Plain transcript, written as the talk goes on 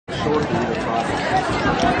short to either side.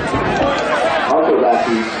 Also back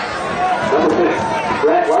to number 6,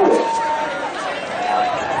 Brad Whitehead.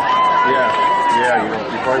 Yeah,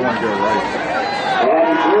 you probably want to go right. And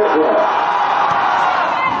he's here as well.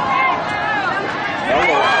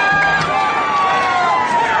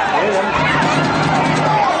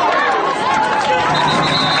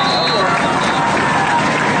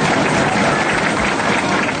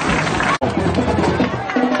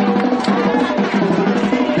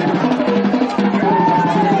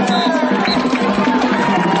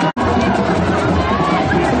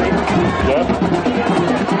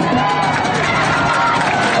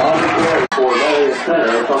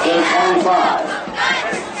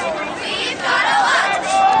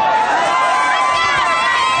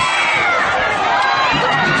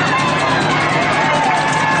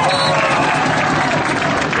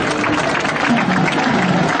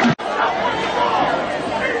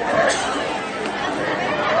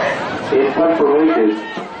 In punt for wages,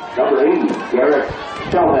 number 80, Garrett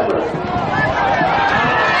Shellhammer.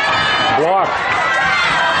 Block.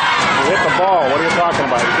 You hit the ball. What are you talking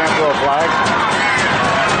about? You can't throw a flag?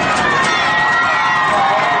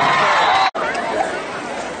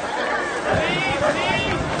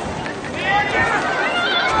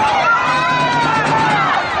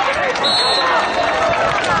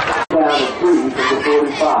 Down to 3 from the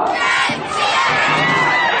 45.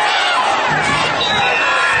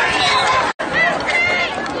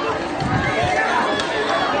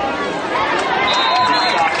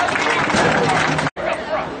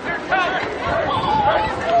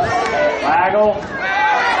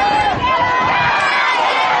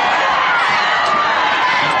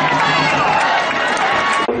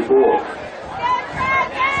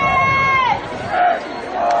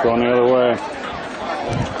 Going the other way.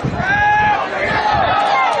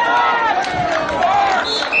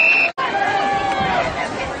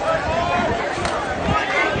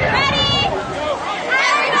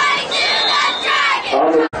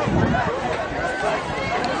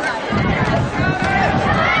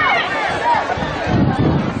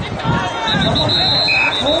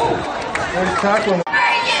 Tackling.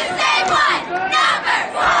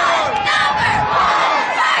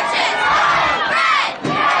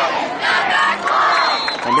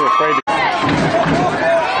 Don't be afraid to.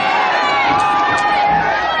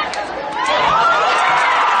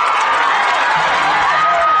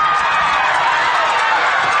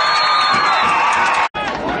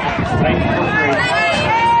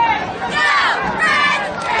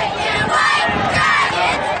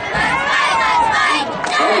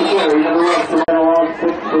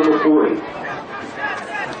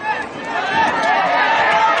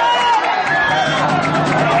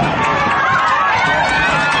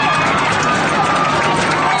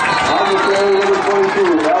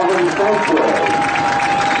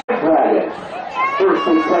 First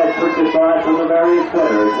and 10, purchase line from the Marion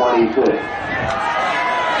Center at 26.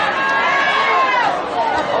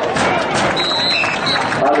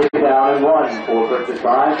 Down and 1 for purchase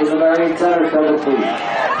line from the Marion Center, 17.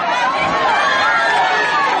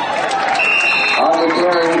 On the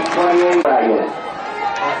carry, 28 Wagon.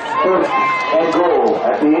 First and goal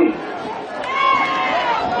at the 8.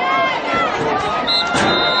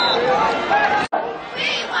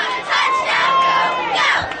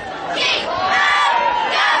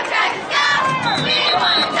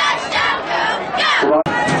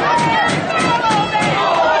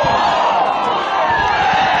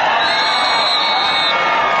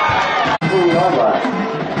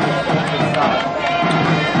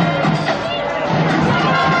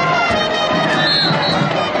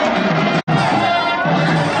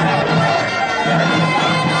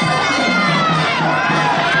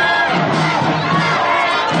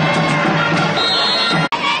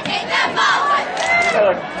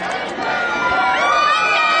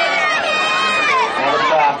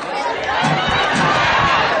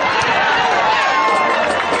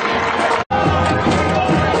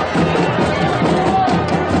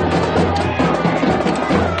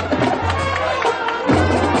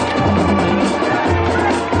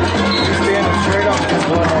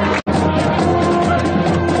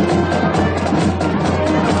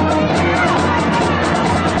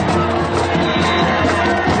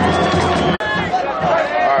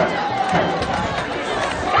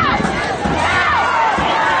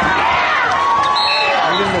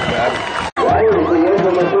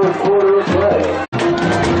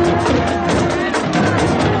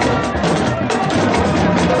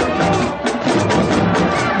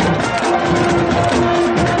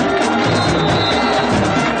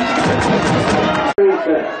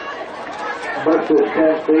 First to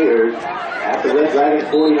 10 Spears after Red Dragon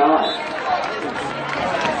 49.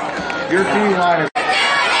 Your team line is.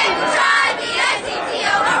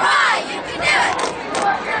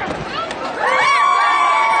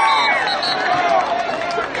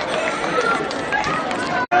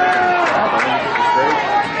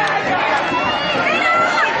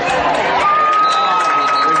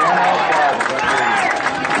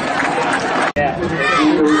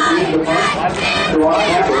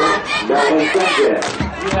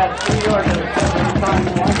 You have 3 orders every time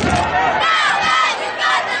you want that.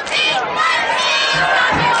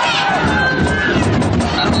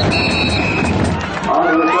 On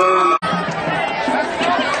the return.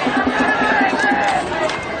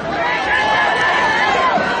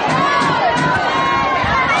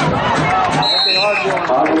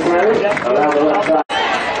 On the return, around the left side.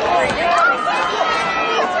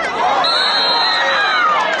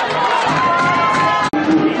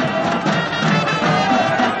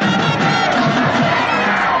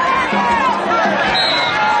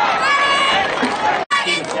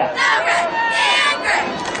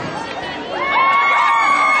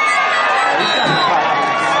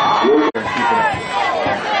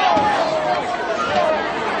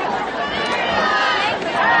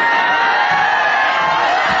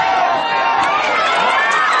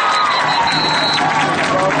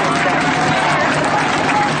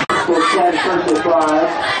 First to 5,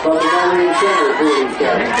 but the Marion center is He's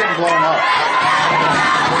getting blown up.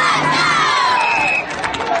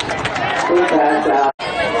 Good pass out.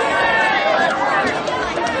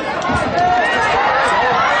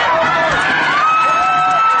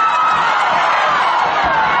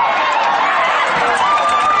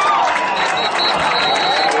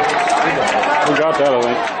 We got that, I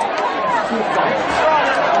think.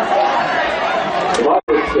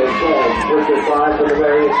 First to 5 for the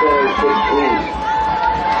Marion center, 16.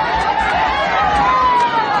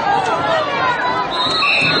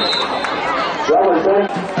 Robinson,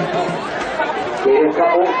 gain a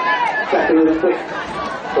couple, second and 6,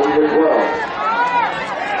 from the 12.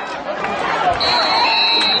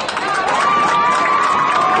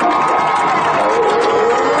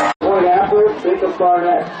 Point after, Jacob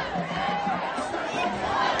Barnett.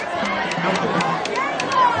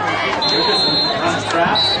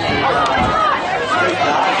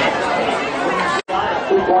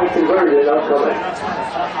 Two-point conversion upcoming.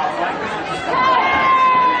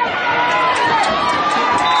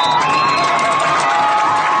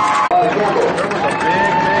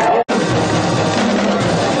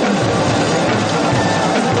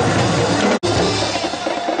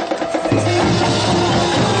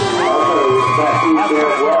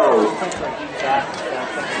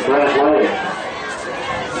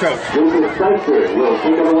 Lucas Spencer will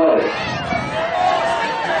take it away.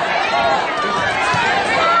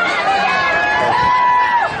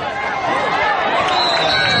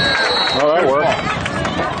 Oh, that worked.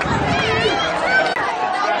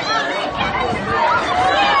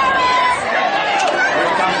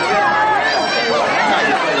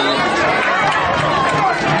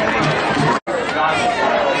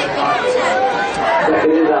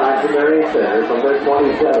 Second is on to Marion Center from their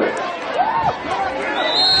 27.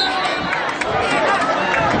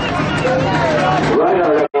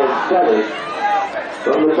 Reinhardt on 7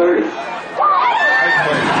 from the 30.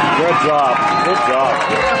 Good job. Good job.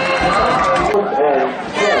 And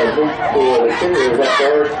 10 for the Singers at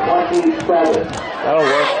their 27. That'll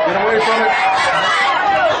work. Get away from it.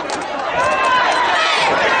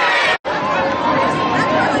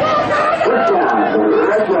 First down for the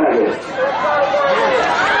Red Dragons.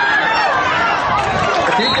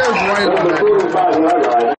 If he goes right From on the that. 45-yard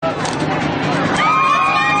line.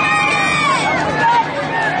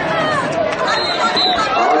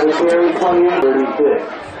 On the carry, 28-36.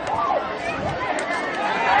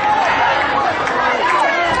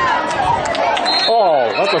 Oh,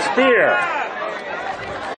 that's a spear.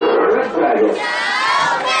 Red Dragons.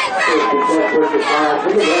 First to 5, for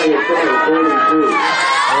the Marion Center, 32.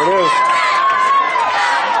 There it is.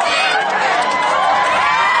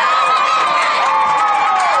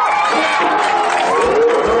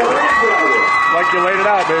 Like you laid it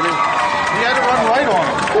out, baby. He had to run right on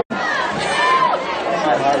him.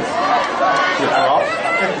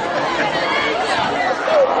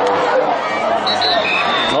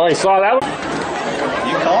 Oh, he saw that one?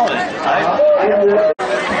 You called it.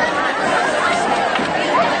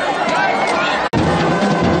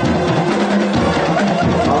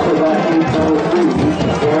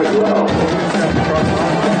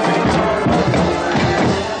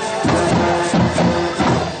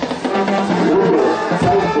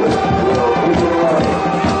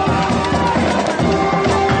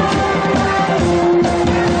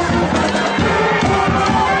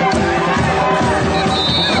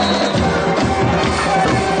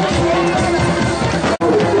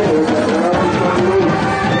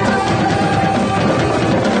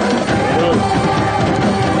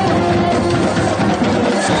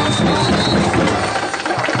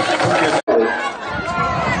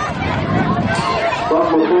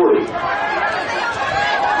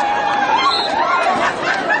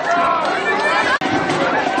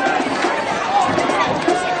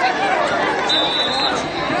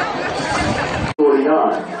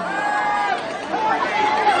 49.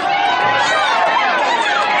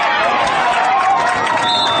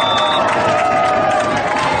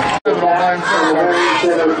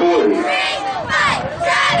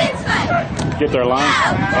 Get their line.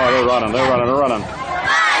 Oh, they're running. They're running. They're running.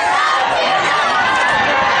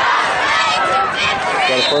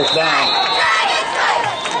 Got a first down.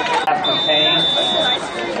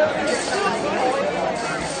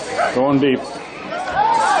 Going deep.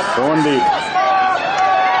 Going deep.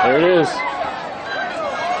 There it is.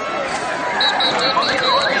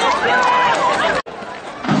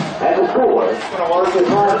 At the score,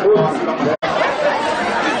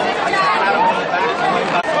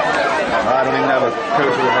 I don't even have a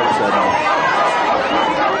coach with a headset on.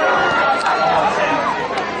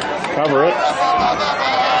 Cover it.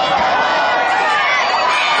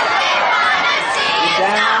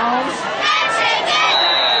 down.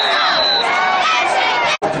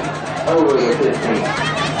 Over the 15.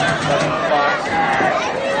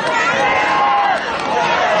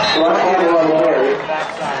 One handle on the carry.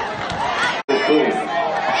 15.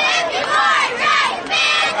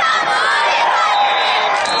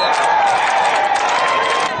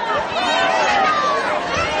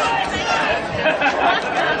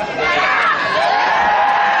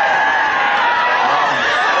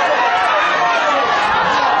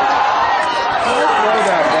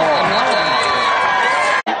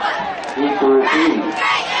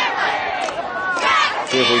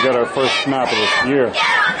 See if we get our first snap of this year.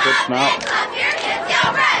 Good snap.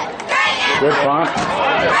 Good punt.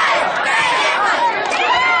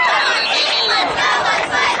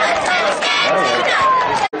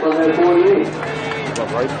 From the 48.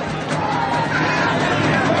 Right.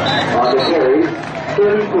 On the carry,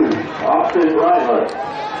 32. Austin Reinhardt.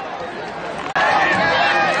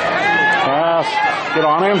 Pass. Get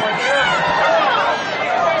on him.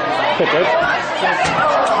 Pick it.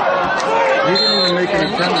 He didn't even make an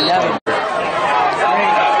attempt.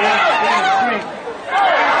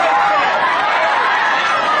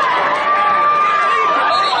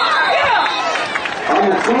 On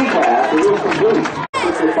the screen pass, it is complete.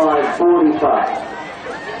 55-45.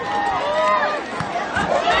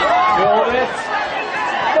 Hold it.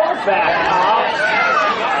 Don't back up.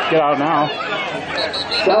 Get out now.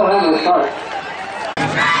 Still have the start.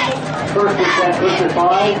 First and 10,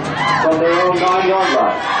 55 from their own 9-yard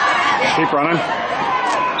line. Keep running.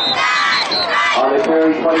 On the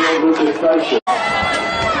carry, 28, Lucas Dyson.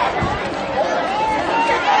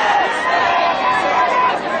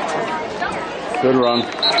 Good run.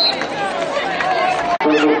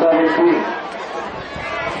 From the 17.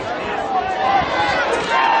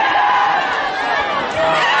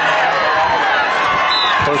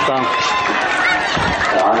 First down.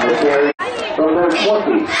 On the carry, from their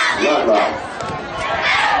 20-yard line.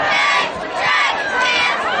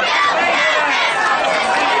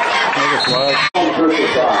 Flag. First and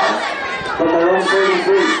 5 from their own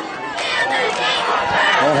 33.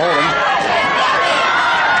 Won't hold him.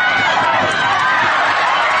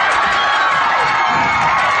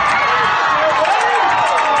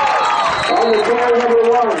 On the carry, number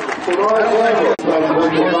 1, Samara Campbell from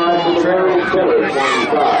 25 to the Marion Center, 25.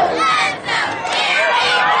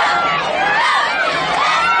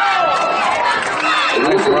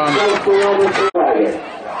 Nice run.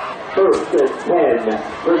 First and 10,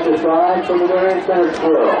 versus 5 from the Marion Center 12.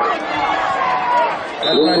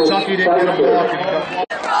 That's why Chucky didn't get a block.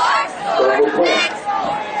 From the 10.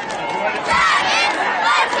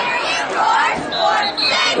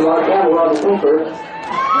 Samara Campbell on the keeper.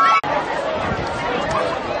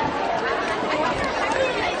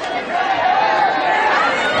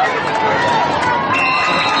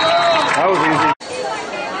 That was easy.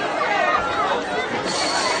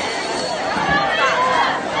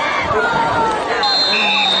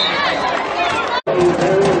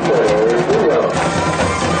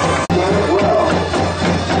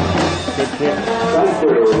 Good kick.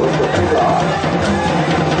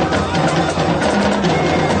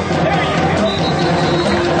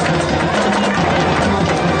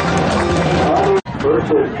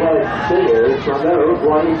 Versus Ted Singers from their own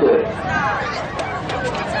 26.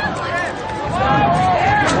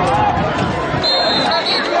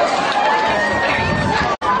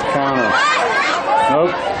 Counter.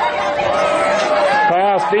 Nope.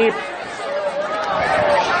 Pass deep.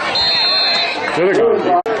 There they go.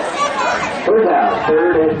 Third down,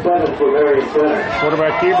 3rd and 7 for Marion Center.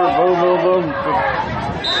 Quarterback keeper. Boom, boom, boom.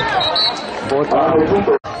 Fourth On the down.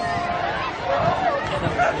 keeper.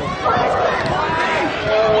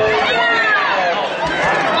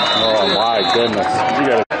 Oh my goodness. You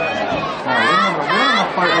got it.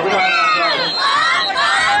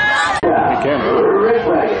 He can. red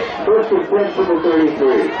bracket. First and 10 for the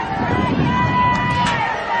 33.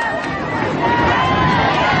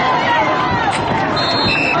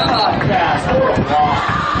 Pass.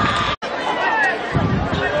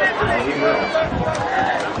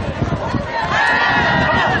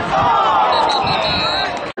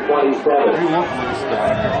 27. You want this guy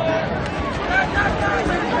here.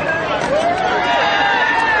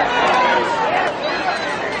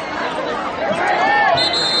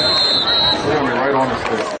 Right on his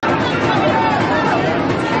face.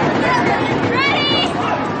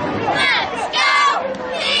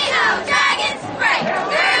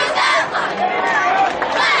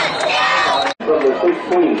 From the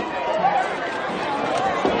 16.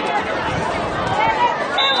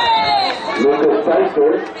 Lucas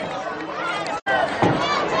Spicer.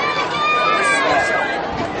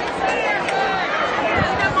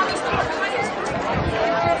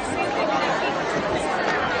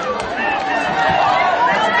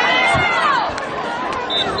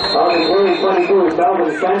 On the 22 is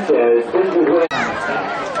Melvin Sanchez. This is with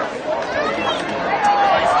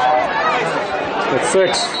It's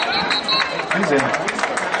 6. He's in.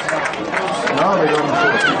 No, they don't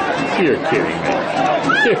enforce. You're kidding me.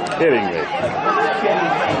 You're kidding me.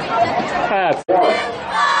 That's 1.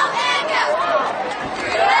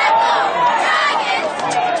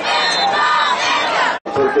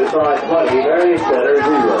 20, Marion Center 0.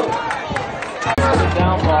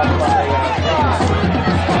 Down ball by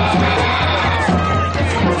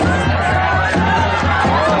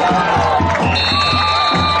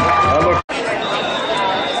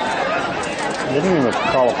They didn't even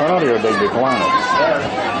call a penalty or they declined it.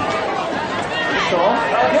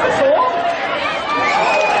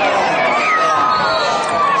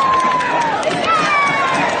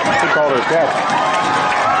 They called it a catch.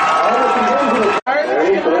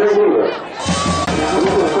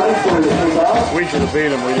 We should have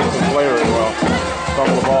beat him. We just didn't play very well.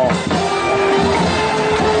 Fumble the ball.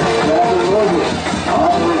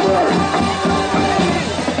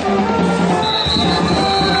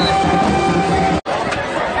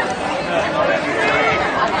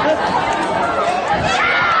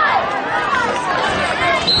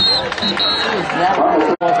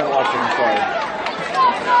 I wasn't watching him play.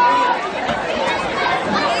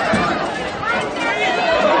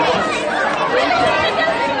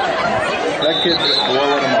 That kid's just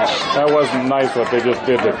blowing him off. That wasn't nice what they just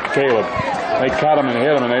did to Caleb. They cut him and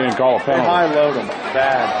hit him and they didn't call a They penalty. high-lowed him.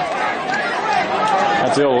 Bad.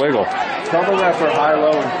 That's illegal. Tell the ref for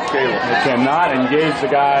high-low and Caleb. They cannot engage the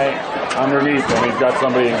guy underneath when he's got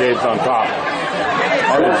somebody engaged on top.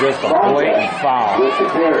 That is just a blatant foul. With the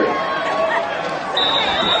carry.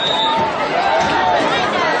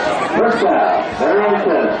 First down, Marion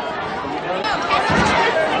Center.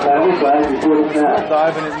 Family flag before the snap.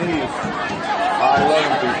 Diving at knees.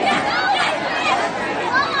 High-lowing people.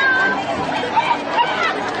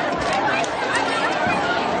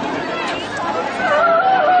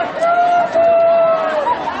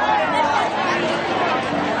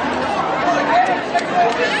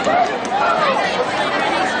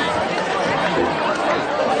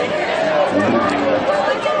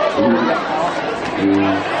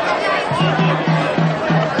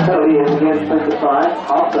 Penalty is against Spencer Fine,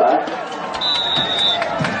 offside.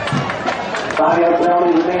 5-yard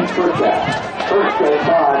penalty remains first down. First and 5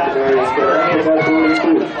 to Marion Center. And that's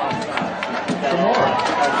 42.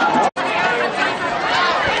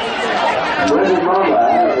 Brendan Mamba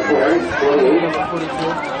has the carry, 28.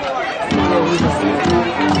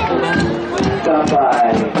 Stopped by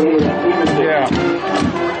David Stevenson. Yeah.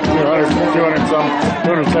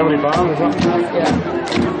 270 pounds or something?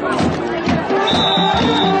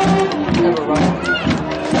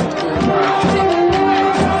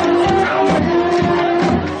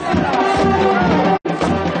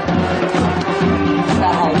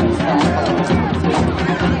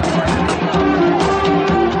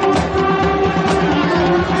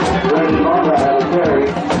 Brendan Mamba has the carry.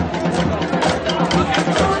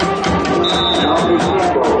 Alvin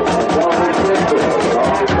Campbell and Delvin Smith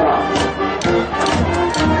off the top.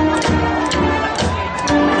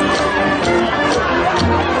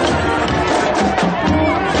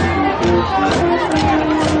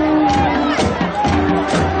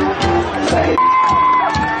 Second.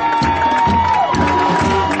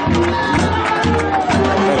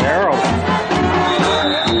 That arrow.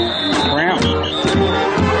 Cramp.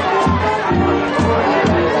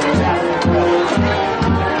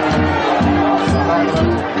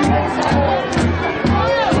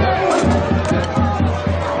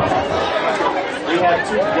 We have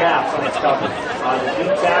 2 gaps on this couple. The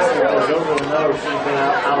deep tackle goes over the nose. She's been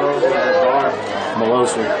out over the bar.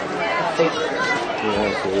 Melosi.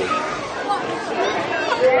 Yes, it is.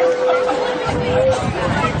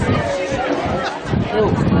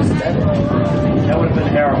 That would have been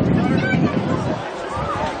Harold.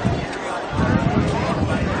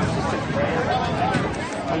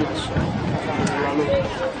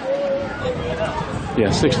 Yeah,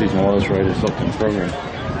 60s more. That's right. It's up in the program.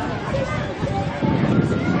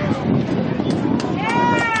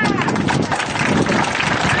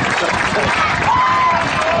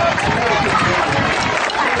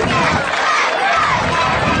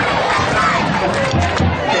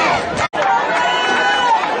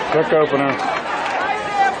 Quick opener.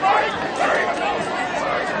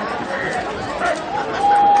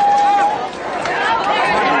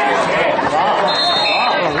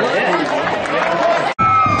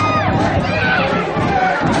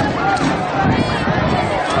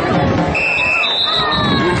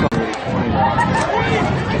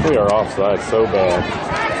 We are offside so bad.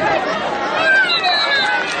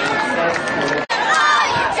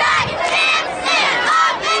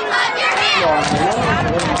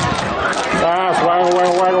 Waggle,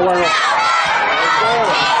 waggle, waggle, waggle.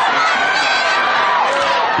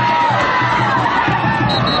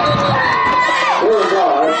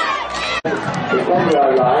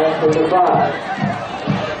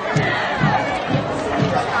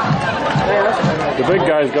 The big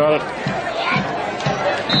guy's got it.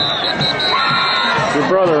 Your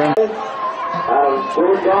brother in.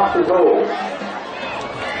 George off the goal.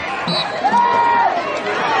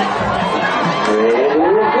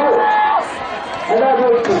 And that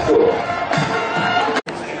was the goal.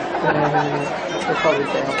 They'll probably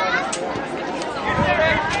fail.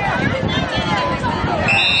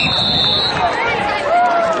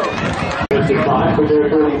 55 for their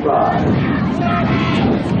 35.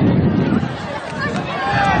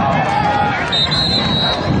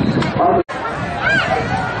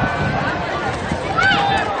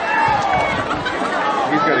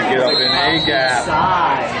 He's got to get up in A gap.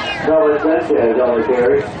 Side. Double Sanchez on the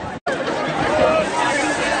carry.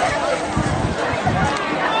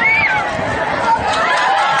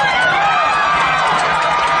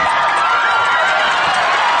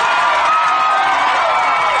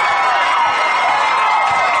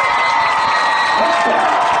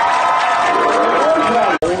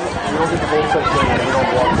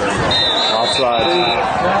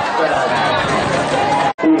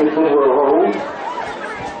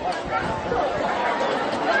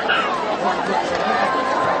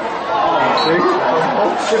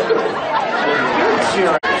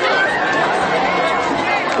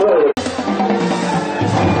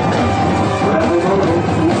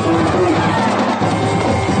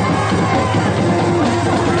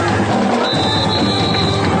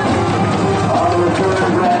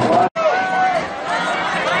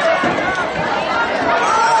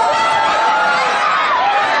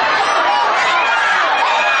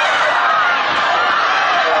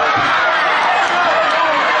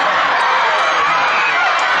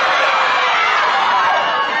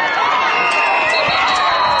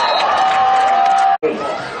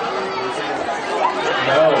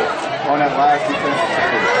 On that last defense.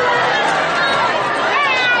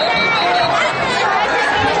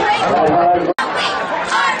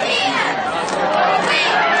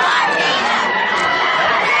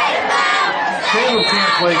 Caleb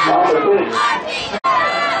can't play good.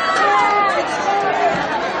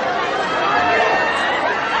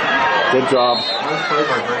 Good job. Nice play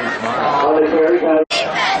by Brady Smart. On the carry, guys.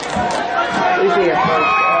 Easy at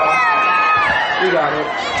first. We got it.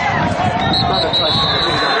 It's not a touchdown.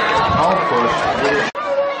 We got it. I'll push.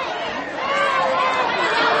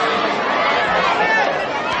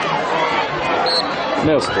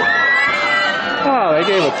 Missed it. Oh, they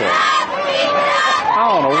gave it to him. How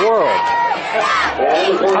in the world?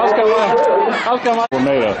 How's come we're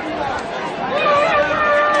made of?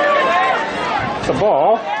 It's a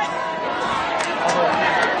ball.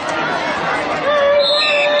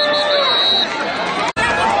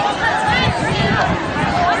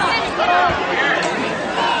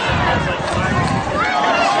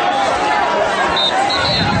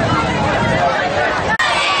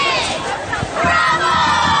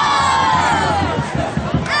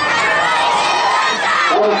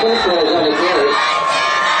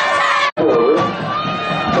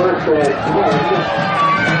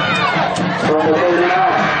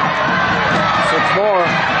 Six more.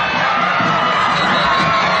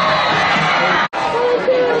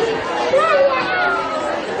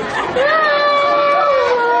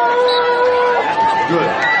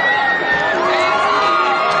 Good.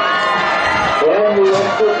 And the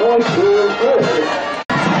extra point here is good.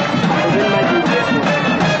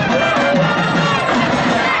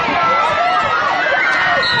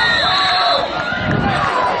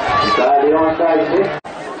 side 6.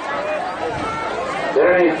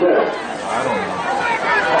 There he is, sir. I don't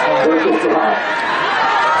know. First and 5.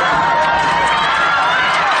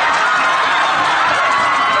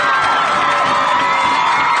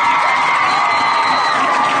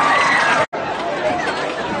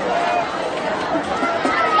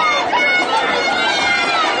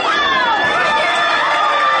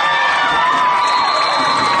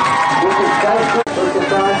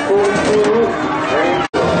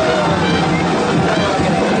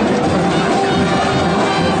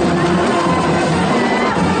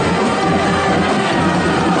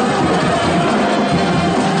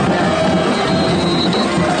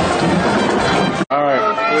 All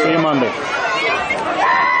right. See you Monday.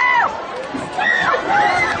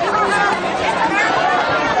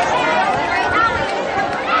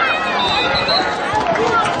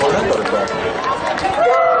 Oh, that's what it's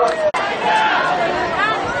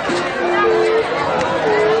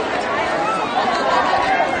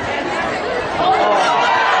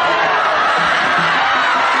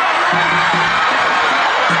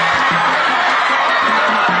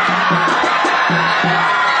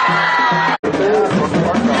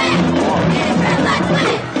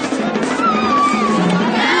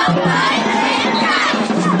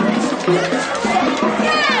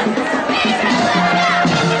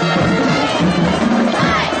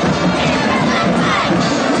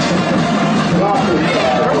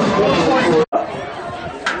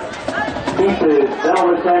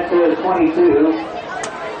Delaware Texas 22.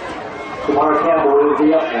 Tamar Campbell will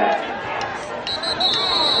be up next.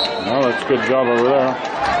 Well, that's a good job over there.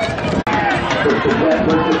 First to 10,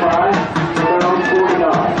 first to 5, their own 49.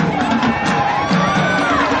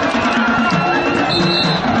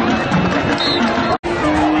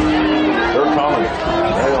 They're coming.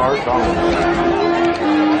 They are coming.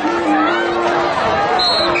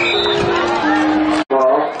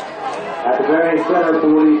 Ball at the very center,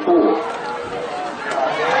 44.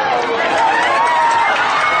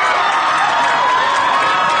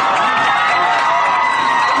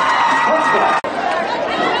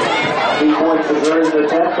 Missouri the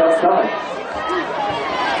test upcoming.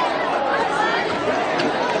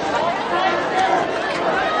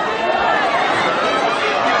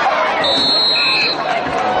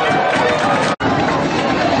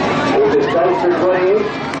 With his dice for 28.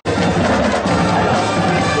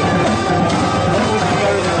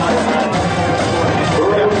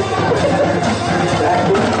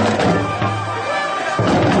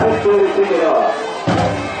 Nice way to kick it off.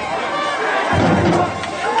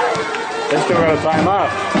 They still got a timeout.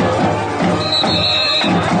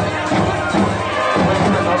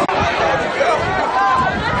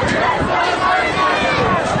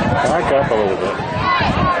 Back up a little bit.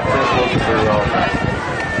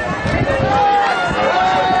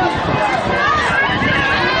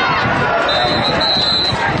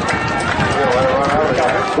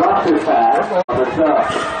 Doctor pass on the top.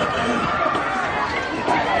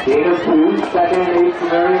 Gain of 2, second and 8 for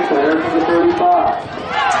Marion Center from the 35.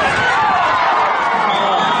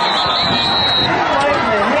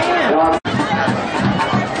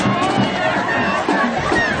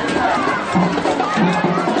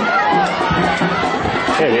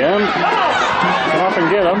 Hit him. Come up and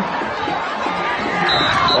get him.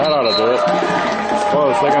 That ought to do it.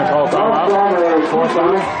 Close. They're going to call timeout. Fourth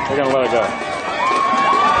time. They're going to let it go.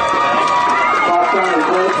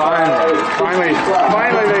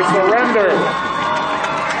 Finally they surrender.